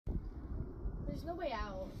There's no way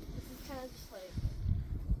out. This is kind of just like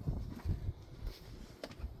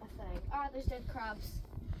a thing. Ah, there's dead crabs.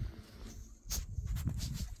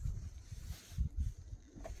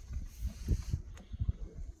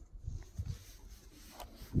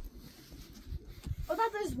 Oh,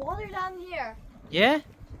 Dad, there's water down here. Yeah?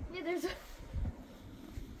 Yeah, there's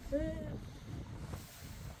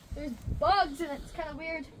bugs and it's kind of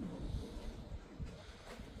weird.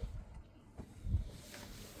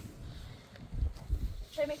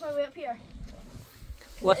 Should I make my way up here?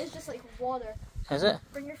 What? It's just like water. Is it?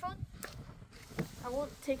 Bring your phone. I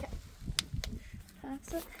won't take it.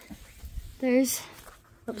 That's it. There's,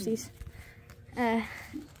 oopsies. There's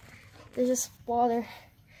just water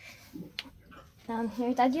down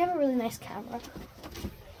here. Dad, you have a really nice camera.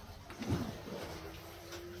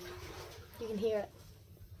 You can hear it.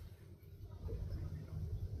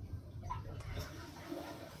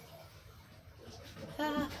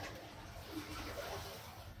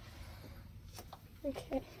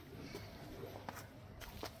 Okay.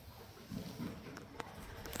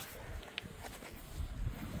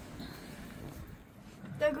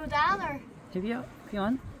 Do I go down or? If you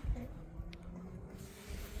want.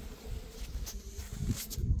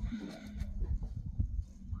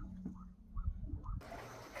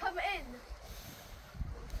 Come in.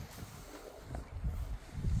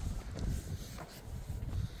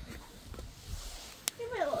 Give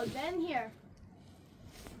me a little den here.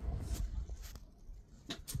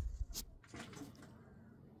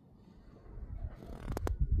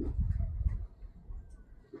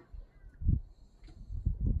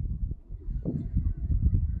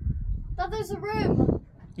 Dad, there's a room.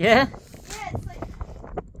 Yeah? Yeah, it's like,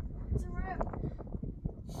 it's a room.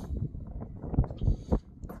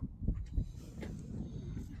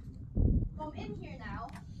 I'm in here now.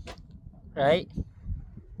 Right.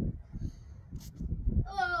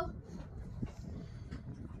 Hello.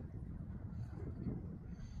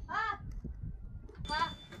 Ah.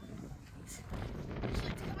 Ah. Would you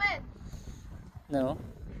like to come in? No.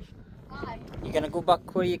 Why? You gonna go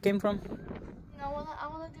back where you came from? No, I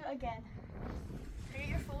wanna do it again. Can I get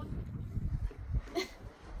your phone?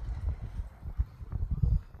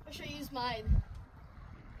 Or should I use mine?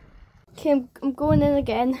 Okay, I'm going in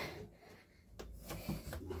again.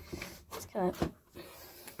 It's kind of,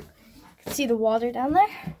 I can see the water down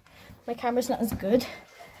there. My camera's not as good,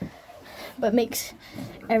 but it makes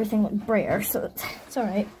everything look brighter, so it's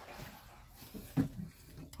alright.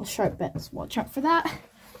 Sharp bits, watch out for that.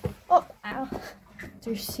 Oh, ow.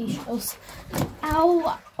 There's seashells.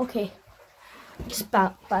 Ow! Okay. Just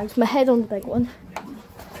banged my head on the big one.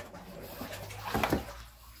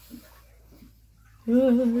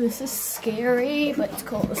 Ooh, this is scary, but it's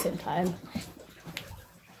cool at the same time.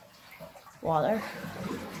 Water.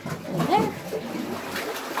 In there.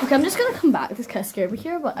 Okay, I'm just gonna come back. This is kind of scary over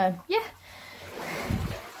here, but yeah.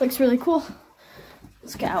 Looks really cool.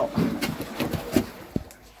 Let's get out.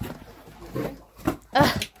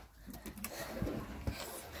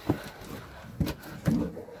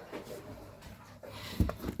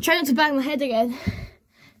 Trying not to bang my head again.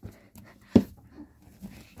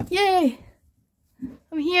 Yay!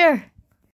 I'm here.